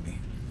nasty on me?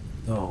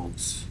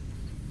 Those.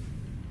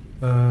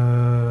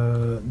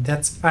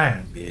 That's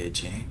iron,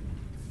 BAG.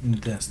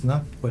 That's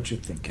not what you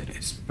think it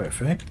is.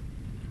 Perfect.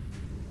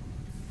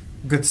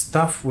 Good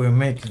stuff. We're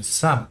making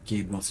some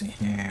cables in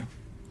here.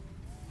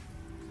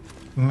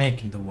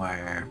 Making the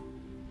wire.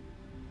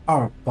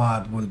 Our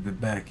pod will be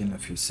back in a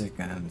few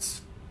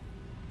seconds.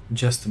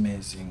 Just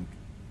amazing.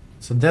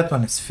 So that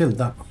one is filled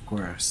up, of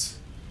course.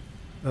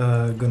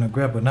 Gonna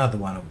grab another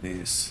one of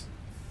these.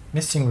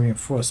 Missing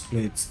reinforced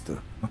plates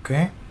too.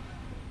 Okay.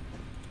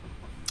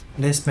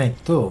 Let's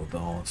make 2 of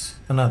those.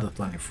 Another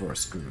 24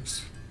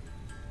 screws.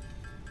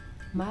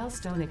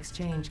 Milestone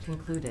exchange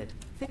concluded.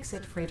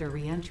 Fix-it freighter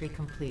re-entry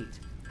complete.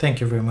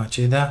 Thank you very much,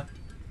 Ida.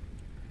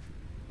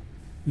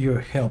 Your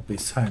help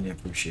is highly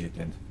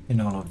appreciated in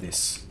all of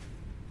this.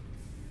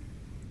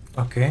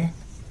 Okay.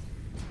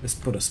 Let's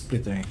put a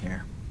splitter in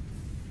here.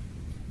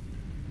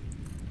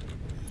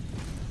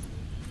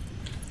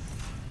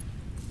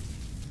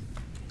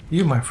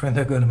 You, my friend,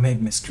 are gonna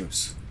make me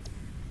screws.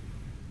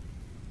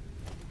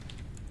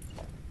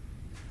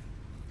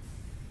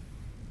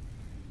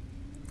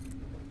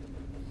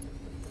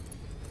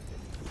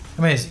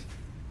 Amazing.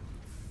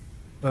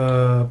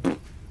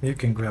 You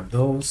can grab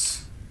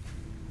those.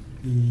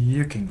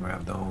 You can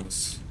grab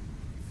those.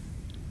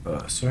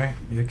 Sorry,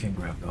 you can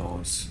grab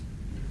those.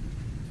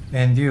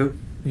 And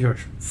you're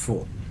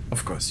full.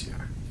 Of course you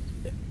are.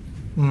 Yeah.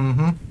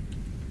 Mm-hmm.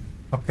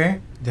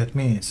 Okay, that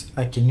means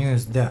I can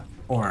use that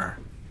ore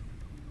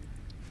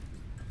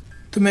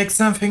to make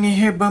something in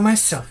here by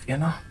myself, you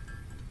know?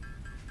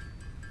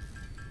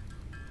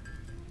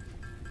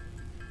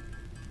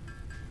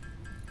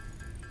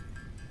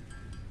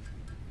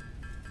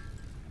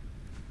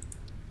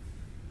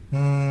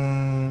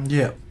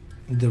 Yeah,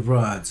 the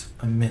rods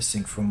are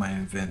missing from my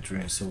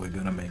inventory, so we're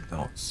gonna make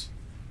those.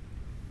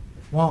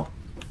 Well,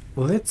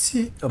 let's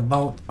see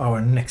about our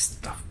next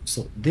stuff.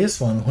 So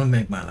this one will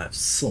make my life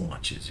so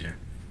much easier,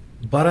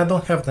 but I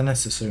don't have the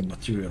necessary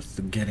materials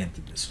to get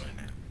into this right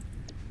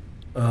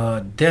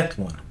now. That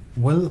one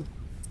will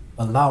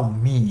allow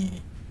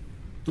me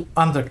to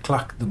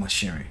underclock the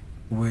machinery,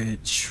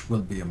 which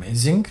will be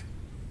amazing.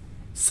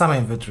 Some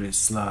inventory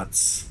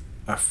slots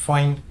are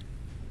fine.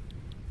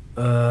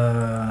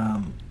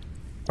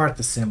 Part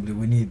assembly,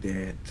 we need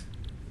it.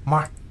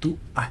 Mark II,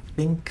 I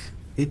think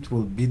it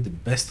will be the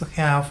best to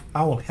have.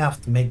 I will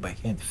have to make by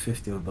hand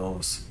 50 of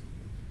those.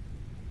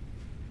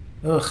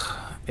 Ugh,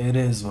 it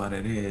is what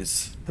it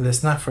is.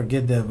 Let's not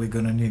forget that we're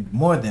gonna need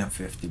more than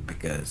 50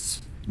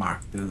 because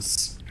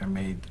markers are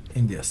made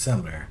in the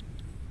assembler.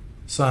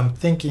 So I'm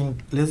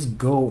thinking let's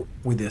go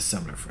with the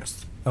assembler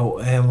first. Oh,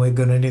 and we're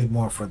gonna need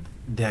more for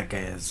that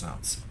guy as well.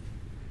 So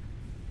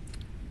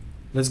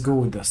let's go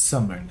with the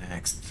assembler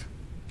next.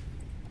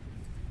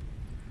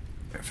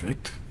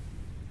 Perfect.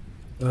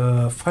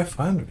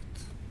 500.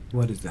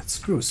 What is that?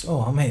 Screws.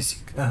 Oh, amazing.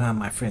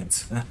 My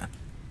friends.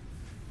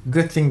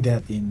 Good thing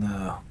that in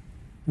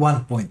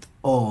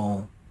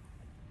 1.0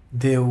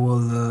 they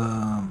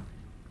will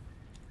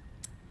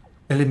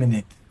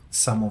eliminate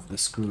some of the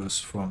screws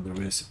from the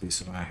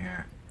recipes right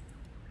here.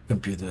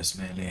 Computers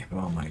mainly.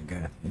 Oh my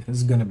god.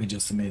 It's gonna be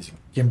just amazing.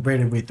 Can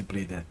barely wait to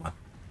play that one.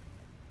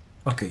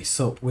 Okay,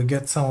 so we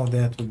get some of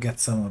that, we get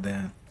some of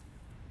that.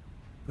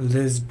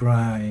 Let's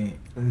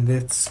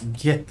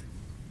get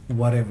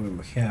whatever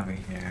we have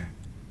in here.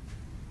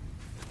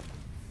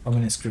 How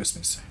many screws,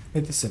 mister?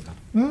 87.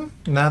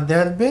 Not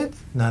that bad.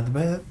 Not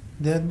bad.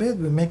 That bad.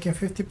 We're making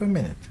 50 per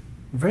minute.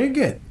 Very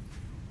good.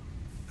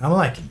 I'm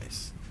liking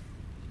this.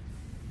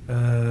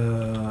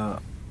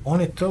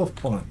 Only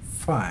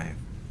 12.5.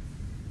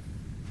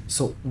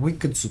 So we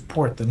could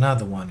support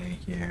another one in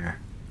here.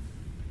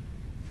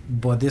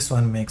 But this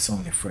one makes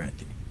only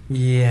 30.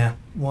 Yeah,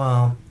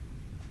 well,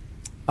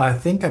 I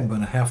think I'm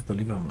gonna have to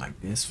leave them like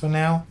this for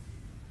now.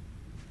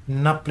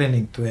 Not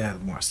planning to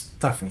add more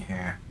stuff in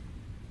here.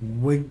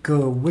 We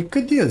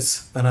could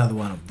use another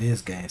one of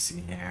these guys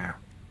in here.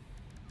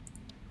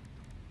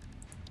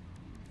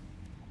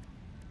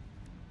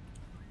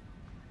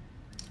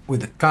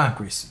 With the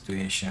concrete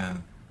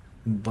situation,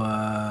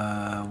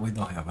 but we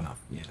don't have enough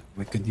yet.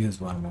 We could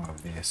use one more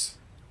of this.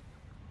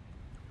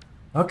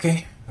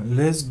 Okay,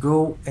 let's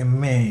go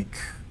and make.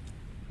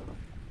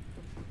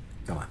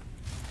 Come on.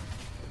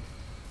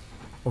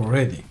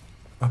 Already.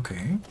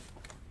 Okay.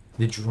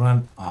 Did you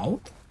run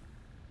out?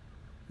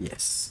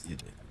 Yes, you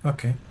did.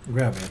 Okay,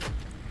 grab it.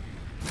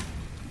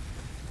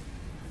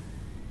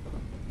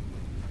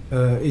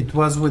 It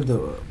was with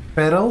the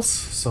pedals,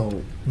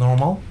 so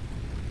normal.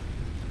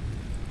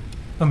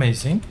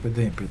 Amazing, we're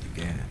doing pretty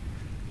good.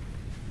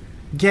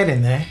 Get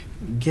in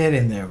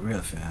there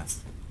real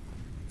fast.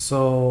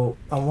 So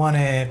I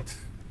wanted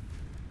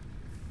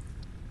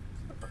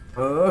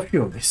a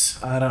few of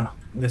this. I don't know.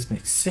 Let's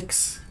make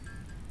 6.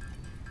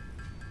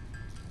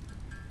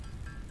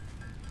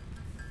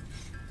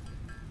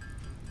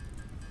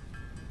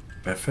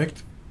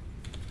 Perfect.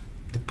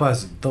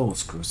 Deposit those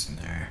screws in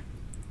there.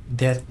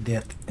 That,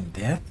 and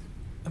that.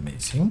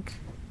 Amazing.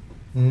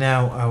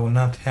 Now I will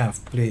not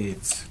have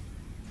plates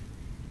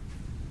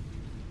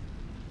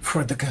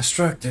for the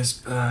constructors,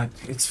 but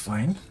it's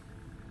fine.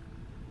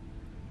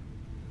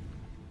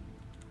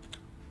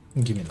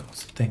 Give me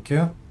those. Thank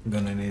you. I'm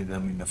gonna need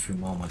them in a few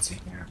moments in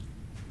here.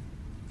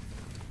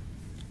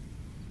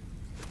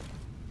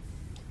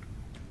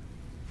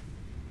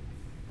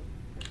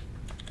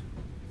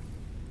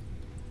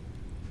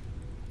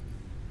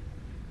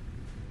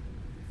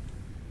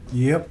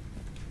 Yep,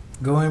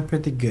 going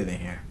pretty good in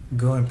here.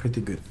 Going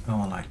pretty good. I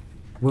won't lie.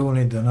 We will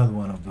need another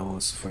one of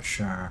those for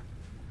sure.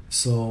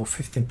 So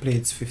 15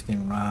 plates,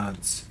 15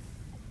 rods.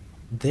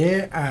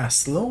 They are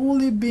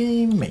slowly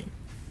being made.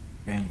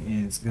 Okay,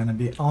 it's gonna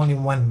be only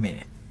 1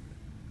 minute.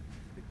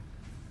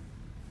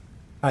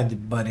 Hi,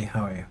 buddy.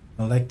 How are you?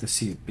 I like to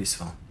see you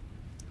peaceful.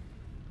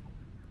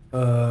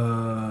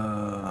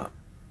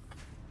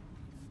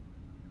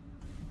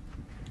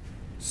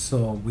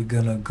 So we're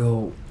gonna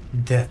go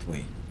that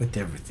way with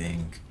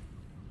everything.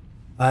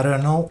 I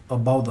don't know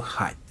about the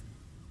height.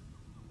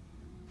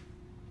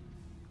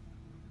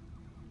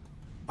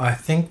 I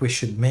think we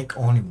should make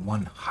only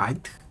one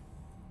height.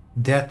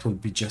 That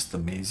would be just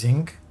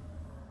amazing.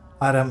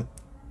 I'm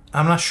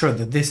not sure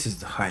that this is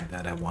the height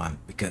that I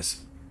want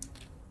because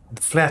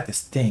the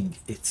flattest thing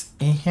it's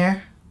in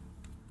here.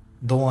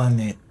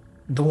 Don't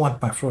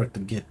want my floor to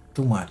get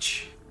too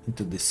much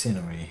into the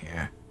scenery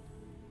here.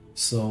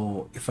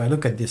 So if I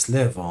look at this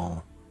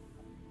level,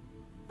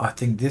 I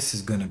think this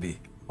is gonna be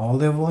all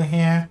level in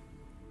here.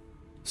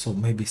 So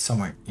maybe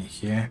somewhere in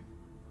here.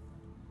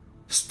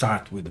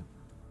 Start with the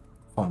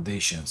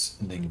foundations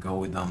and then go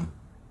with them.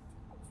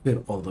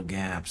 Fill all the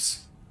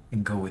gaps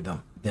and go with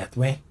them that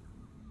way.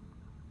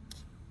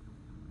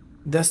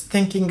 Just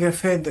thinking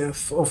ahead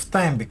of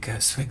time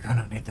because we're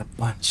gonna need a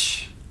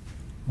bunch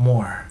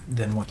more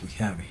than what we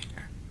have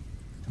here.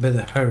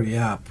 Better hurry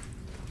up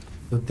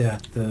to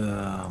that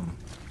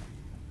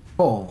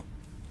pole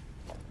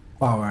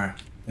power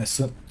as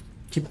soon.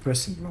 Keep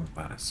pressing wrong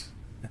buttons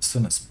as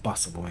soon as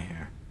possible in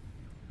here.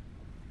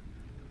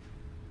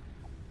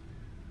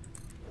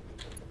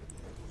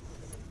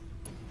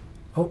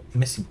 Oh,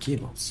 missing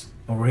cables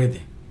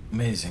already.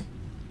 Amazing.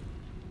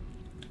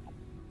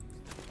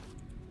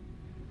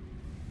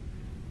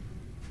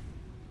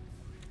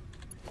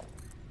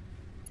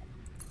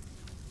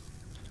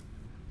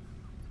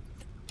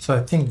 So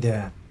I think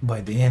that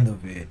by the end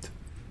of it,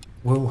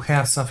 we'll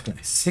have something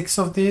like 6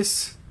 of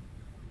these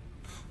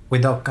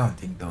without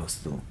counting those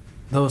two.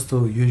 Those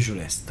two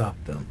usually stop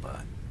them,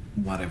 but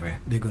whatever,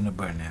 they're gonna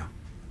burn now.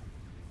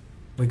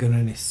 We're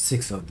gonna need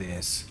 6 of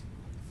these.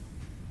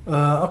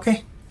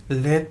 Okay,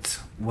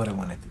 what I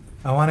wanted to do.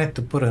 I wanted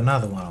to put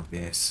another one of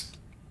these.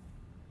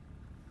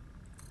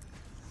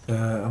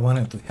 I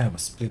wanted to have a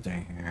splitter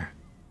in here.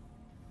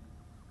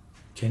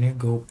 Can you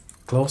go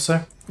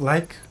closer,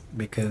 like?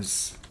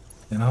 Because,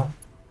 you know,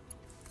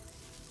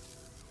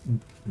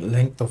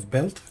 length of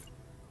belt.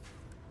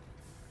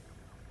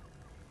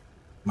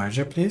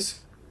 Merger,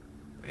 please.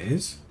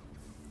 Please.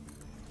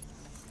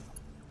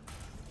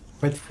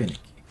 Quite finicky.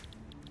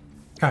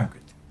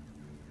 Concrete.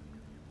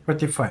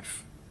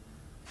 45.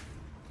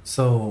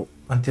 So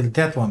until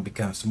that one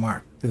becomes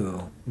Mark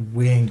II,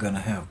 we ain't gonna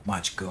have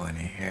much going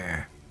in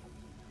here.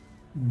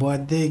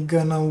 But they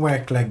gonna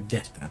work like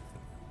that.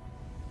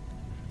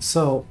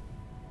 So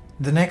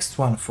the next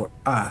one for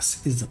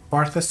us is the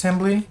part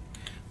assembly.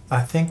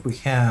 I think we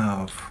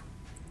have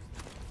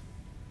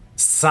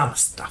some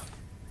stuff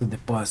to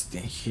deposit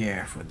in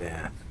here for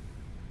that.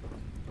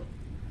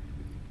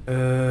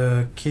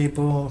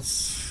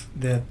 Cables,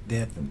 that,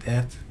 and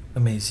that.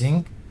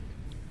 Amazing.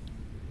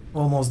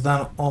 Almost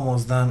done,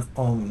 almost done.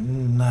 Oh,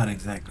 not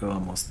exactly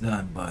almost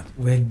done, but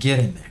we're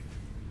getting there.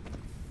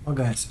 Well,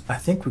 guys, I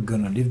think we're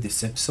gonna leave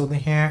this episode in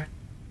here.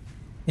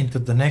 Into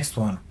the next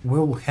one,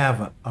 we'll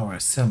have our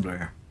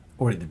assembler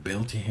already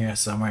built in here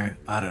somewhere.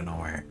 I don't know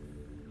where.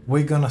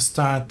 We're gonna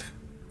start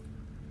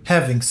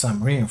having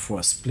some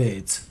reinforced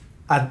plates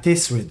at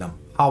this rhythm,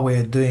 how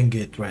we're doing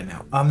it right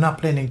now. I'm not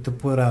planning to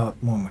put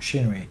out more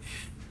machinery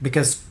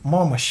because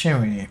more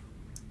machinery,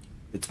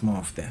 it's more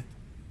of that.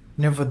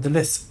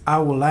 Nevertheless, I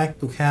would like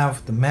to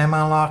have the mem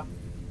unlocked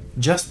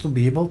just to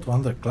be able to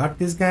underclock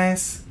these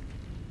guys,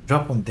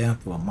 drop them down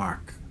to a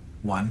Mark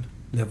 1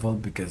 level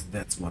because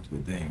that's what we're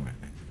doing right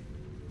now.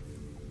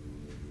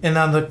 And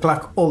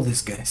underclock all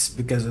these guys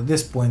because at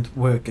this point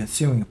we're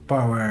consuming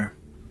power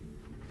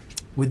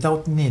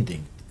without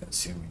needing to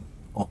consume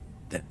all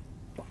that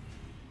power.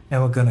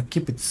 And we're gonna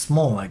keep it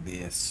small like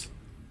this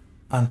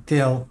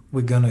until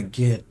we're gonna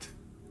get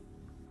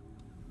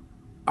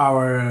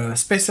our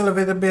space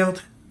elevator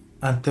built,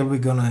 until we're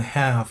gonna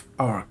have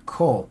our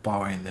coal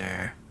power in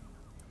there.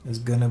 It's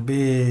gonna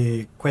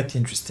be quite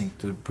interesting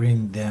to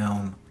bring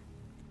down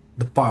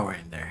the power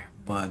in there,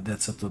 but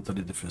that's a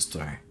totally different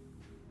story.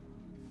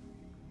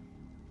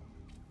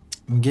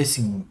 I'm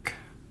guessing,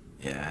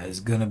 yeah,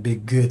 it's gonna be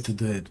good to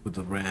do it with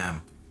the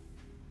ramp.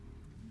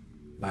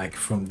 Like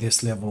from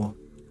this level,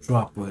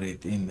 drop with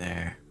it in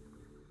there.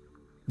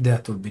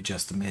 That would be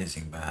just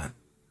amazing, but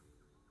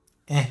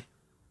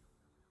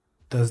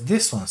does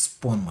this one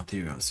spawn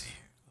materials here?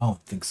 I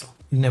don't think so.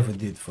 It never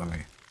did for me.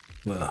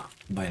 Well,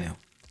 by now.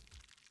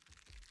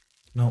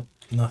 No,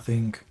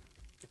 nothing.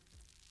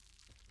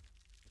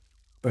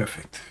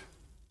 Perfect.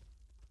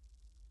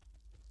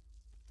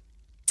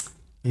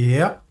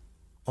 Yep.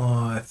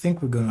 I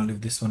think we're gonna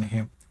leave this one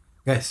here.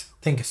 Guys,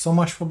 thank you so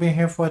much for being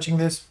here, for watching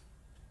this.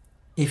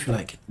 If you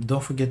like it,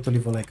 don't forget to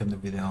leave a like on the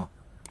video.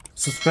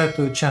 Subscribe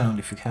to the channel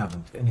if you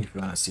haven't and if you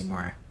wanna see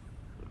more.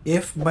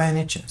 If by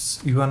any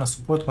chance you wanna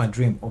support my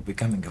dream of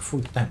becoming a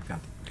full-time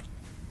content creator,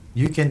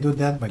 you can do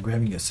that by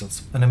grabbing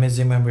yourself an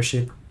amazing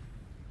membership.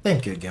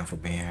 Thank you again for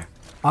being here.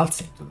 I'll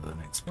see you to the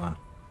next one.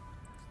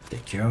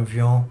 Take care of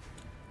you all.